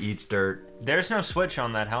 Probably eats dirt. There's no switch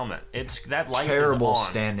on that helmet. It's that light Terrible is on.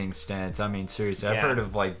 standing stance. I mean, seriously, I've heard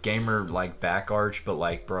of like gamer like back arch, but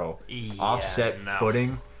like, bro, offset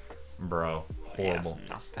footing, bro, horrible.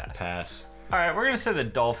 Yeah, no, pass. All right, we're gonna say the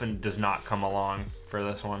dolphin does not come along for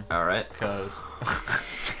this one. All right, because.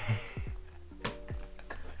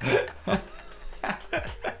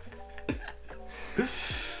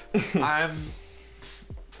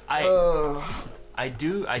 I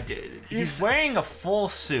did. He's wearing a full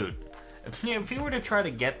suit. If he were to try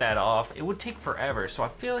to get that off, it would take forever. So I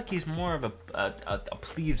feel like he's more of a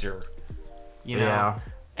pleaser, you know. Yeah.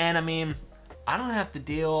 And I mean, I don't have to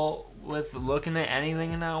deal with looking at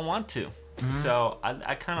anything and I don't want to. So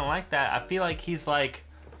I kind of like that. I feel like he's like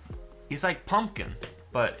Pumpkin,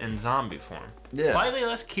 but in zombie form. Yeah. Slightly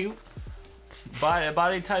less cute.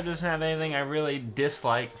 Body type doesn't have anything I really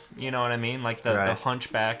dislike. You know what I mean? Like the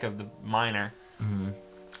hunchback of the miner.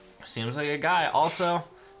 Seems like a guy. Also,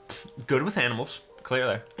 good with animals.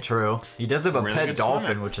 Clearly. True. He does have a Really pet dolphin,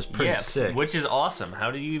 swimmer. which is pretty sick. Which is awesome. How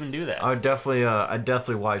do you even do that? I'd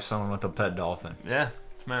definitely wife someone with a pet dolphin. Yeah,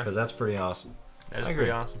 smash. Because that's pretty awesome. That is pretty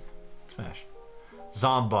awesome. Smash.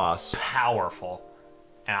 Zomboss. Powerful.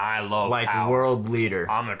 And I love like power. World leader.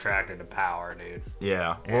 I'm attracted to power, dude.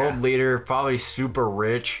 Yeah. World leader, probably super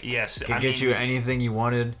rich. Yes. Could get you anything you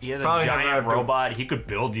wanted. He has probably a giant robot. He could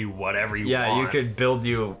build you whatever you want. Yeah, you could build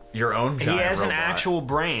you your own giant robot. He has an actual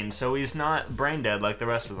brain, so he's not brain dead like the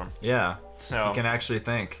rest of them. Yeah. So he can actually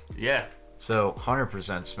think. Yeah. So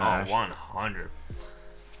 100% smash. Oh, 100.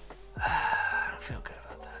 I don't feel good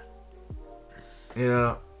about that.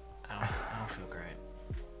 Yeah. I don't feel great.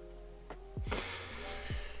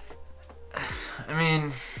 I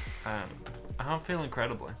mean, I don't feel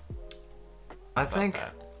incredibly. I think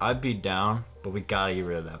I'd be down, but we gotta get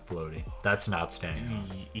rid of that floaty. That's not staying on.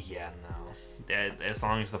 Yeah, no. As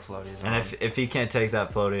long as the floaty's on. And if he can't take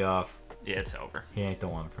that floaty off, yeah, it's over. He ain't the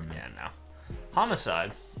one for me. Yeah, no.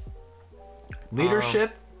 Homicide.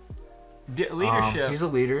 Leadership. Leadership. He's a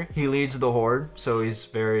leader. He leads the horde, so he's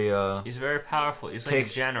very. He's very powerful. He's like a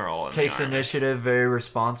general. Takes initiative, very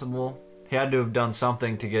responsible. He had to have done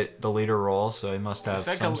something to get the leader role, so he must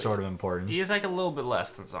have some sort of importance. He's like a little bit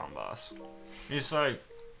less than Zomboss. He's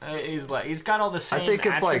he's got all the same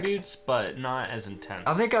attributes, but not as intense.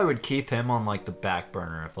 I think I would keep him on like the back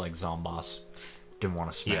burner if like Zomboss didn't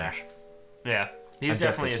want to smash. Yeah. He's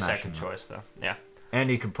definitely a second choice though. Yeah. And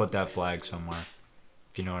he could put that flag somewhere,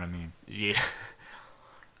 if you know what I mean. Yeah.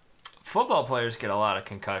 Football players get a lot of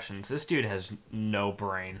concussions. This dude has no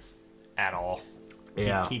brain at all.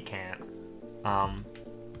 Yeah. He can't. And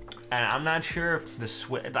I'm not sure if the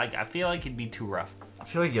switch. Like, I feel like it'd be too rough. I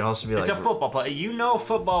feel like it'd also be like. It's a football player. You know,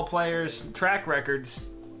 football players' track records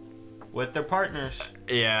with their partners.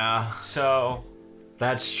 Yeah. So.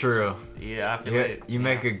 That's true. Yeah, I feel like. You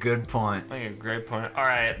make a good point. Make a great point. All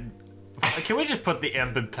right. Can we just put the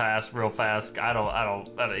imp in pass real fast? I don't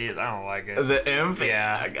like it. The imp?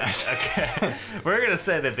 Yeah. Okay. We're gonna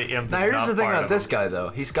say that the imp. Now here's the thing about this guy though.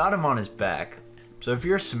 He's got him on his back. So if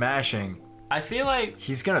you're smashing, I feel like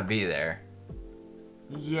he's gonna be there.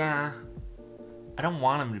 Yeah. I don't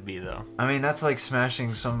want him to be though. I mean, that's like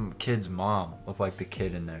smashing some kid's mom with like the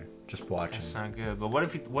kid in there just watching. That's not good. But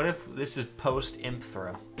what if this is post imp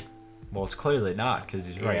throw? Well, it's clearly not because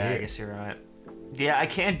he's right here. I guess you're right. Yeah, I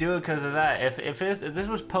can't do it because of that. If this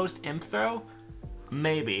was post imp throw,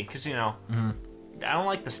 maybe because I don't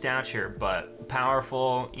like the stature, but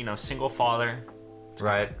powerful. Single father.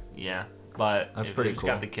 Right. Yeah. But that's if pretty he's cool.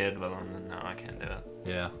 Got the kid with him, then no, I can't do it.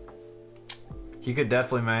 Yeah. he could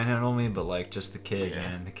definitely manhandle me, but like just the kid, Yeah.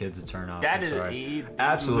 man, the kid's a turn off. That I'm is sorry.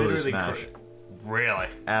 Absolutely smash. Really?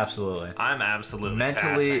 Absolutely. I'm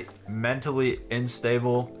absolutely mentally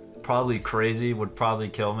unstable, probably crazy, would probably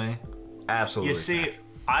kill me. Absolutely. You see,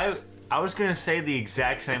 smash. I was gonna say the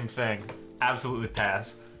exact same thing. Absolutely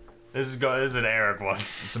pass. This is an Eric one.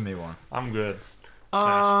 It's a me one. I'm good.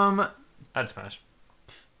 Smash. I'd smash.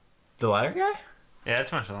 The ladder guy? Yeah, I'd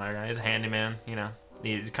smash the ladder guy. He's a handyman, you know.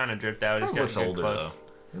 He's kind of dripped out. He's Looks getting older close. though.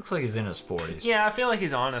 He looks like he's in his 40s. Yeah, I feel like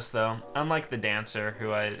he's honest though. Unlike the dancer,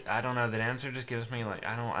 who I don't know. The dancer just gives me like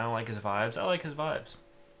I don't like his vibes. I like his vibes.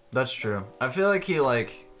 That's true. I feel like he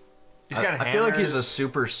like. He's got I feel like he's a hammers.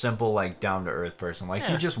 super simple, like down to earth person. Like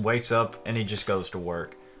he Yeah. just wakes up and he just goes to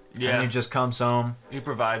work. Yeah. And he just comes home. He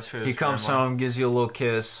provides for his He comes family. home, gives you a little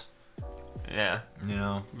kiss. Yeah. You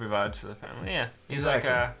know. He provides for the family. Yeah. He's Exactly.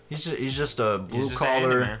 like he's just a blue he's just a collar,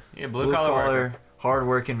 handyman. Yeah, blue collar worker.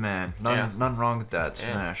 hard-working man. Yeah. Nothing wrong with that.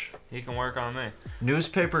 Yeah. Smash. He can work on me.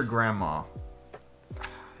 Newspaper grandma.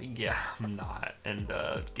 Yeah, I'm not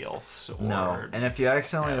into gilfs or No. And if you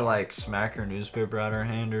accidentally No. like smack her newspaper out of her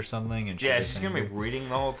hand or something, and she yeah, gets she's gonna be angry- reading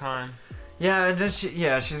the whole time. Yeah, and then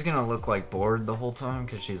she's gonna look like bored the whole time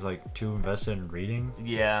because she's like too invested in reading.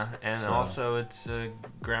 Yeah, and So- also it's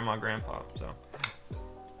grandma, grandpa. So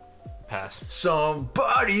pass.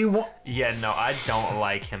 Somebody Yeah, no, I don't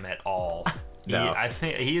like him at all. No. I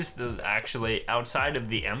think he's actually outside of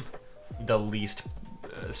the imp, the least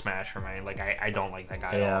smash for me. Like I don't like that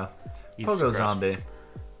guy at all. He's Pogo gross. Zombie.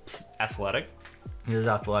 Athletic. He's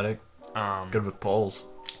athletic. Good with poles.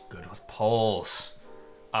 Good with poles.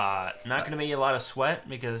 Not gonna make you a lot of sweat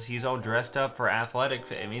because he's all dressed up for athletic.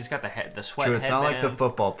 I mean, he's got the sweat. True, it's not like the headband.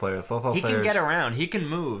 football player. Football He players. can get around. He can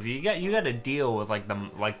move. You got to deal with like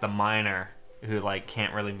the miner who like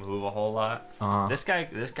can't really move a whole lot. Uh-huh. This guy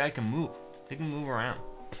can move. He can move around.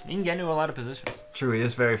 He can get into a lot of positions. True, he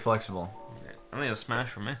is very flexible. I think a smash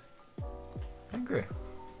for me. I agree.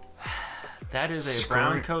 That is a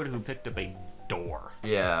brown coat who picked up a door.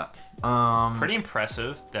 Yeah. Pretty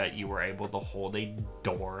impressive that you were able to hold a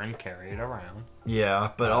door and carry it around.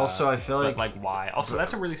 Yeah, but also I feel But like. why? Also,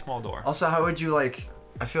 that's a really small door. Also, how would you like?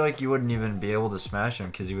 I feel like you wouldn't even be able to smash him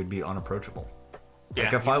because he would be unapproachable. Yeah,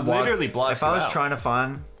 Like if he I literally walked, blocks if I you was out. trying to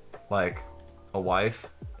find like a wife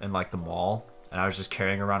in like the mall and I was just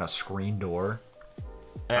carrying around a screen door,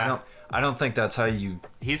 Yeah. I don't think that's how you.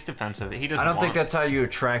 He's defensive. He doesn't. I don't think want- that's how you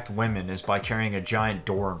attract women is by carrying a giant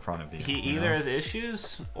door in front of you. He you either know? has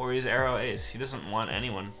issues or he's arrow ace. He doesn't want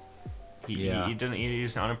anyone. Yeah. He doesn't.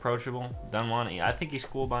 He's unapproachable. Doesn't want. I think he's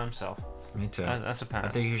cool by himself. Me too. That's a pass. I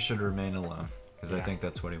think he should remain alone because I Yeah. think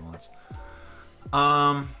that's what he wants.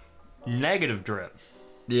 Negative drip.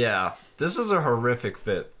 Yeah, this is a horrific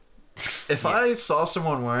fit. If I saw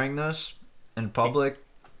someone wearing this in public,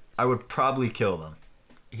 I would probably kill them.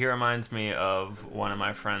 He reminds me of one of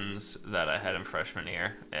my friends that I had in freshman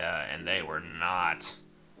year, and they were not.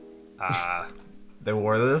 They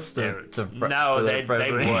wore this They their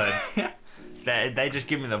freshman year. would. They just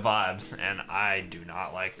give me the vibes, and I do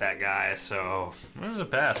not like that guy. So this is a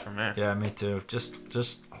pass for me. Yeah, me too.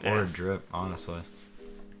 Just horrid drip, honestly.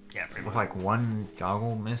 Yeah, pretty With much. like one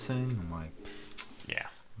goggle missing, I'm like, Yeah.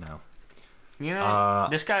 no. You know,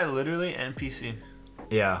 this guy literally NPC,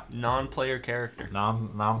 Yeah, non-player character.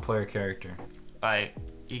 non-player character. Like,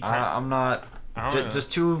 he I'm not. I don't know.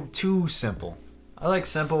 Just too simple. I like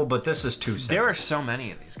simple, but this is too simple. There are so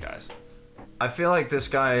many of these guys. I feel like this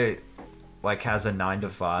guy, like, has a 9 to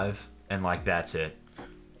 5, and like that's it.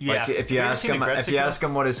 Yeah. Like if you Have ever ask seen him, a if you Gretzky ask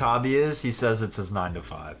him what his hobby is, he says it's his 9 to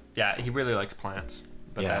 5. Yeah, he really likes plants,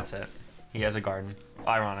 but Yeah. that's it. He has a garden.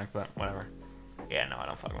 Ironic, but whatever. Yeah, no, I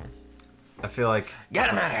don't fuck with him. I feel like Get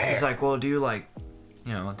him outta He's here. like, well, do you like,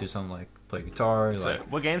 do something like play guitar? So,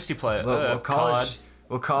 Like, what games do you play? what college? COD.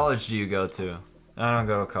 What college do you go to? I don't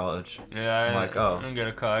go to college. Yeah, I'm like, oh. I don't go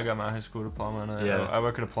to COD. I got my high school diploma, and Yeah. I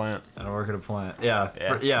work at a plant. I don't work at a plant. Yeah,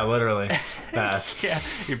 Yeah. literally. Pass. Yeah,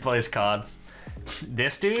 he plays COD.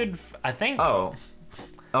 This dude, I think. Oh,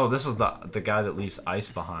 this is the guy that leaves ice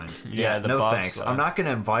behind. Yeah, the no bobsled. thanks. I'm not gonna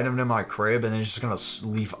invite him to my crib and then he's just gonna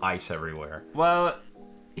leave ice everywhere. Well,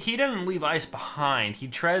 he didn't leave ice behind. He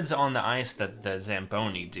treads on the ice that the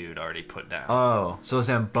Zamboni dude already put down. Oh, so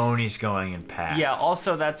Zamboni's going in pass. Yeah.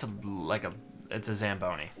 Also, that's it's a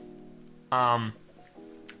Zamboni. I'm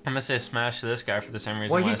gonna say smash this guy for the same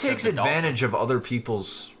reason. Well, why he I said takes the Dolphin. advantage of other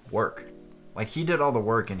people's work. Like he did all the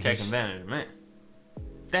work and Take he's advantage of me.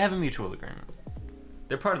 They have a mutual agreement.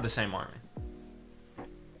 They're part of the same army.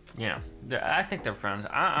 You know, I think they're friends.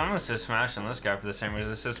 I'm gonna say smash on this guy for the same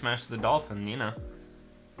reason I said smash the Dolphin. You know,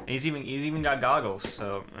 he's even got goggles.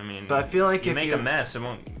 So I mean, But I feel like you if make you- a mess, you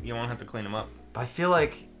won't have to clean him up. I feel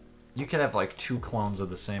like you can have like 2 clones of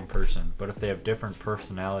the same person, but if they have different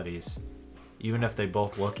personalities, even if they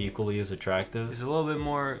both look equally as attractive, He's a little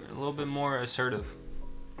bit more assertive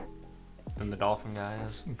than the dolphin guy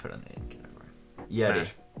is. you can put in the in category. Yeti.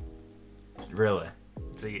 Smash. Really?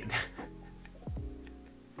 It's a,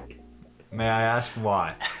 May I ask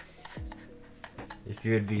why? If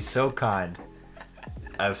you would be so kind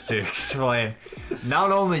as to explain.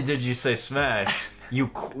 Not only did you say smash, you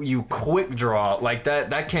quick draw like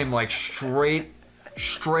that came like straight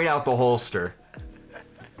out the holster.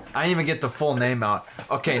 I didn't even get the full name out.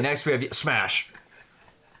 Okay, next we have smash.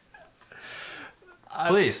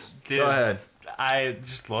 Please, dude, go ahead. I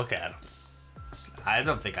just look at him. I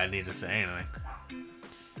don't think I need to say anything.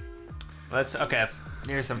 Okay,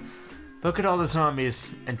 here's some. Look at all the zombies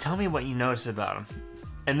and tell me what you notice about them.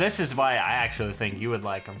 And this is why I actually think you would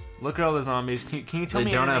like them. Look at all the zombies. Can you tell me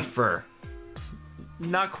They don't anything? have fur.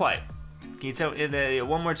 Not quite. Can you tell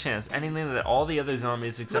one more chance? Anything that all the other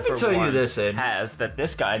zombies except Let me for tell one you this, Aidan. has that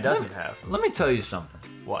this guy doesn't have? Let me tell you something.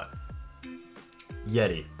 What?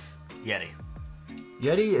 Yeti. Yeti.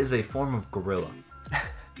 Yeti is a form of gorilla,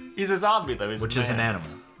 He's a zombie though. which is an animal.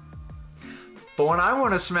 But when I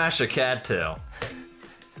want to smash a cattail,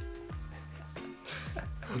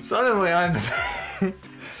 suddenly I'm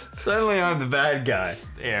the bad guy.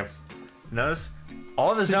 Yeah. Notice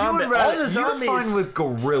all the So zombies. All the zombies. You're fine with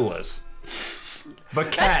gorillas,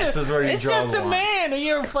 but cats is where you it's draw just the a line. man.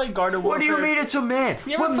 You ever played Garden Warfare? What do you mean it's a man?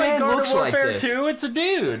 You ever What played man Garden looks like Warfare this? 2? It's a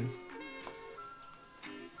dude.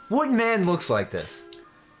 What man looks like this?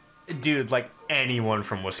 Dude, like anyone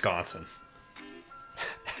from Wisconsin.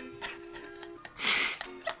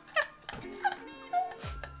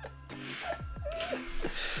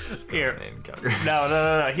 Here.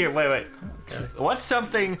 No. Here, wait. Okay. What's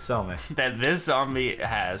something Sell me. that this zombie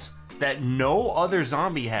has that no other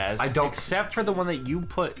zombie has I don't- except for the one that you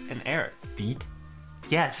put in Eric? Feet?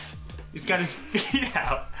 Yes. He's got his feet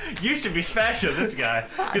out. You should be smashing this guy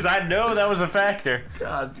because I know that was a factor.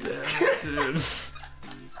 God damn it, dude.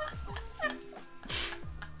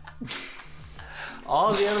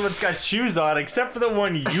 All the other ones got shoes on except for the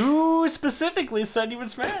one you specifically said you would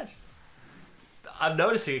smash. I'm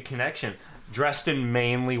noticing a connection. Dressed in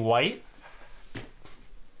mainly white.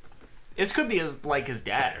 This could be like his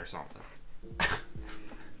dad or something.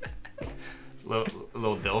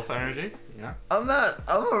 little DILF energy, yeah. I'm gonna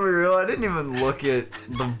be real, I didn't even look at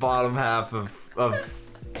the bottom half of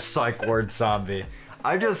Psych Word Zombie.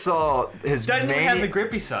 I just saw his Doesn't even have the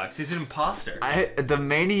grippy socks. He's an imposter. the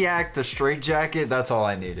maniac, the straight jacket, that's all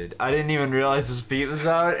I needed. I didn't even realize his feet was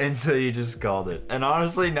out until you just called it. And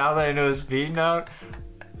honestly, now that I know his feet out,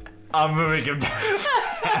 I'm moving him down the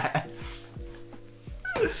pass.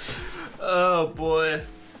 Oh boy.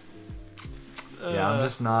 Yeah, I'm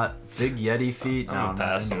just not big Yeti feet. No, I'm I'm not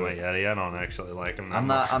passing into my it. Yeti. I don't actually like him. I'm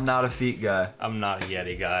not a feet guy. I'm not a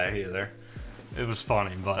Yeti guy either. It was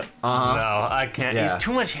funny, but Uh-huh. no, I can't. Yeah. He's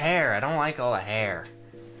too much hair. I don't like all the hair.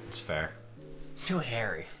 It's fair. It's too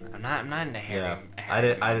hairy. I'm not into hairy. Yeah,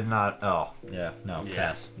 hairy I did not. Oh, yeah, no, Yeah.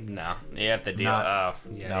 pass. No, you have to deal. Not-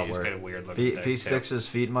 yeah, not he's worth got a it. weird looking. If he sticks his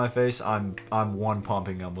feet in my face, I'm one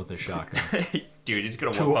pumping him with a shotgun. Dude, he's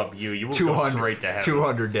gonna whoop up you. You will go 200 straight to heaven.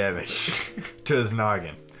 200 damage to his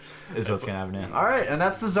noggin. Is what's gonna happen now. All right, and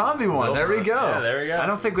that's the zombie one. There we go. Yeah, there we go. I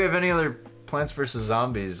don't think we have any other Plants vs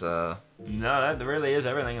Zombies. No, that really is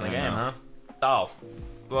everything in the I game, know. huh? Oh,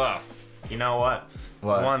 well, you know what?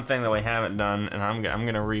 What? One thing that we haven't done, and I'm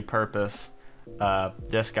gonna repurpose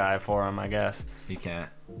this guy for him, I guess. You can't.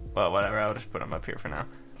 Well, whatever. I'll just put him up here for now.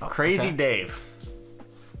 Oh, Crazy okay. Dave.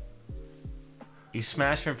 You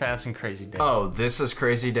smash him fast and Crazy Dave. Oh, this is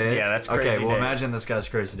Crazy Dave? Yeah, that's Okay, Crazy well, Dave. imagine this guy's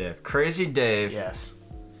Crazy Dave. Crazy Dave. Yes.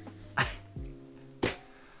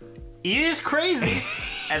 He is crazy,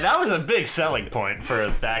 and that was a big selling point for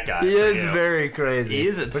that guy. He is you know. very crazy. He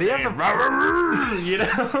is But he has insane. a. You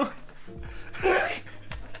know.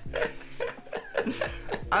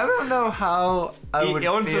 I don't know how I would He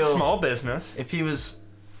owns feel a small business. if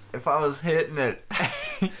I was hitting it.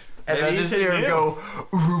 And Maybe I he's just hear him hitting go.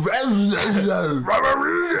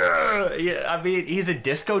 Yeah, I mean, he's a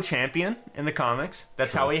disco champion in the comics.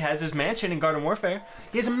 That's how he has his mansion in Garden Warfare.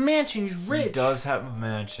 He has a mansion. He's rich. He does have a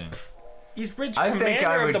mansion. He's rich. I think I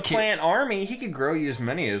Commander of would the keep- plant army. He could grow you as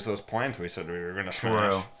many as those plants we said we were gonna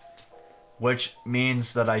smash. True. Which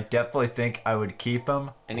means that I definitely think I would keep him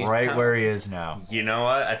And he's right pound- where he is now. You know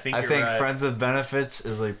what? I think I you're think right. Friends with Benefits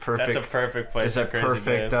is a perfect. That's a perfect place. Is a for Crazy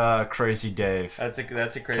perfect Dave. Crazy Dave. That's a Crazy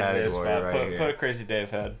Dave category spot. right put, here. put a Crazy Dave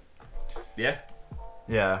head. Yeah.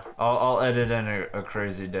 Yeah, I'll edit in a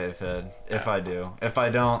Crazy Dave head if I do. If I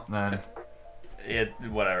don't, then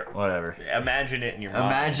Whatever. Whatever. Imagine it in your mind.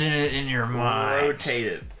 Imagine it in your mind. Rotate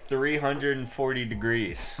it 340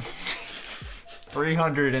 degrees.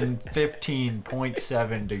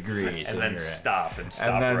 315.7 degrees. And then stop and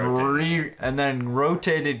then rotating. and then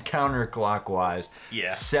rotated counterclockwise. Yeah.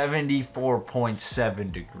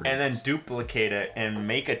 74.7 degrees. And then duplicate it and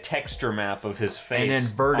make a texture map of his face. And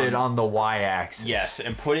invert it on the y-axis. Yes,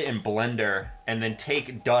 and put it in Blender, and then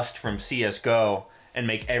take dust from CSGO and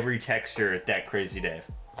make every texture that Crazy Dave.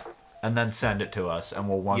 And then send it to us, and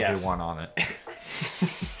we'll 1v1 on it.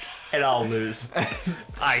 And I'll lose.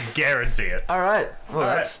 I guarantee it. All right. Well,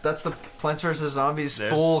 All that's the Plants vs. Zombies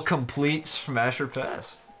full complete Smash or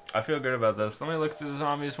Pass. I feel good about this. Let me look through the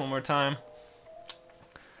zombies one more time.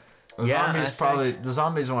 The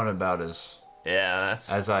zombies weren't about as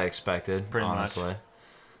I expected. Pretty honestly. much.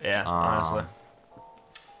 Yeah, honestly.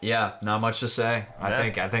 Yeah, not much to say.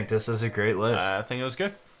 I think this is a great list. I think it was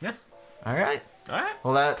good. Yeah. All right. All right.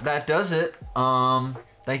 Well, that does it.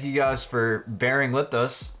 Thank you guys for bearing with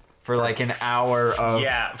us for like an hour of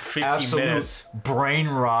 50 absolute minutes brain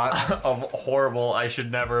rot. of horrible. I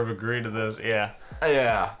should never have agreed to this. Yeah.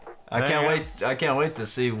 Yeah. I can't wait to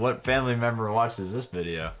see what family member watches this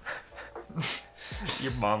video.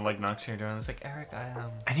 Your mom like knocks on your door and it's like, Eric, I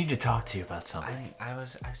need to talk to you about something. I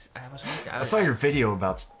saw your video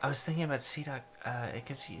about. I was thinking about Seaduck.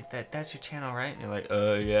 That's your channel, right? And you're like,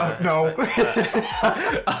 yeah. No.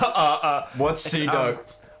 What's Seaduck?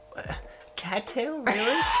 Cattail,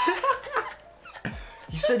 really?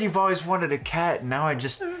 You said you've always wanted a cat, and now I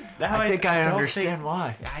think I understand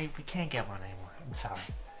why. We can't get one anymore. I'm sorry.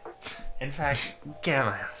 In fact, get out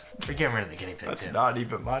of my house. We're getting rid of the guinea pig. That's not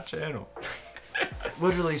even my channel.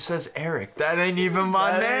 Literally says Eric. That ain't even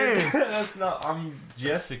my name. That's not. I'm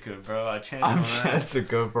Jessica, bro. I changed I'm my name.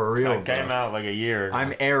 Jessica for real. I came out like a year ago.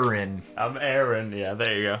 I'm Aaron. I'm Aaron. Yeah,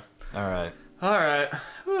 there you go. All right. All right.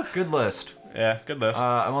 Good list. Yeah, good list.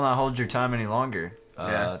 I will not hold your time any longer.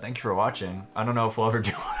 Yeah. Thank you for watching. I don't know if we'll ever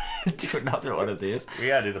do another one of these. We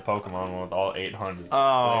gotta do the Pokemon one with all 800.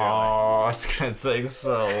 Oh, it's gonna take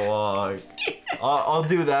so long. I'll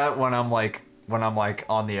do that when I'm like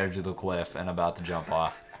on the edge of the cliff and about to jump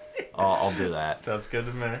off. I'll do that. Sounds good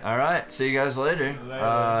to me. All right. See you guys later.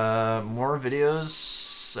 More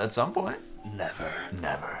videos at some point. Never.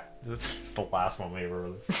 This is the last one we ever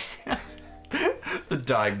released. The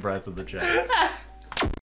dying breath of the chat.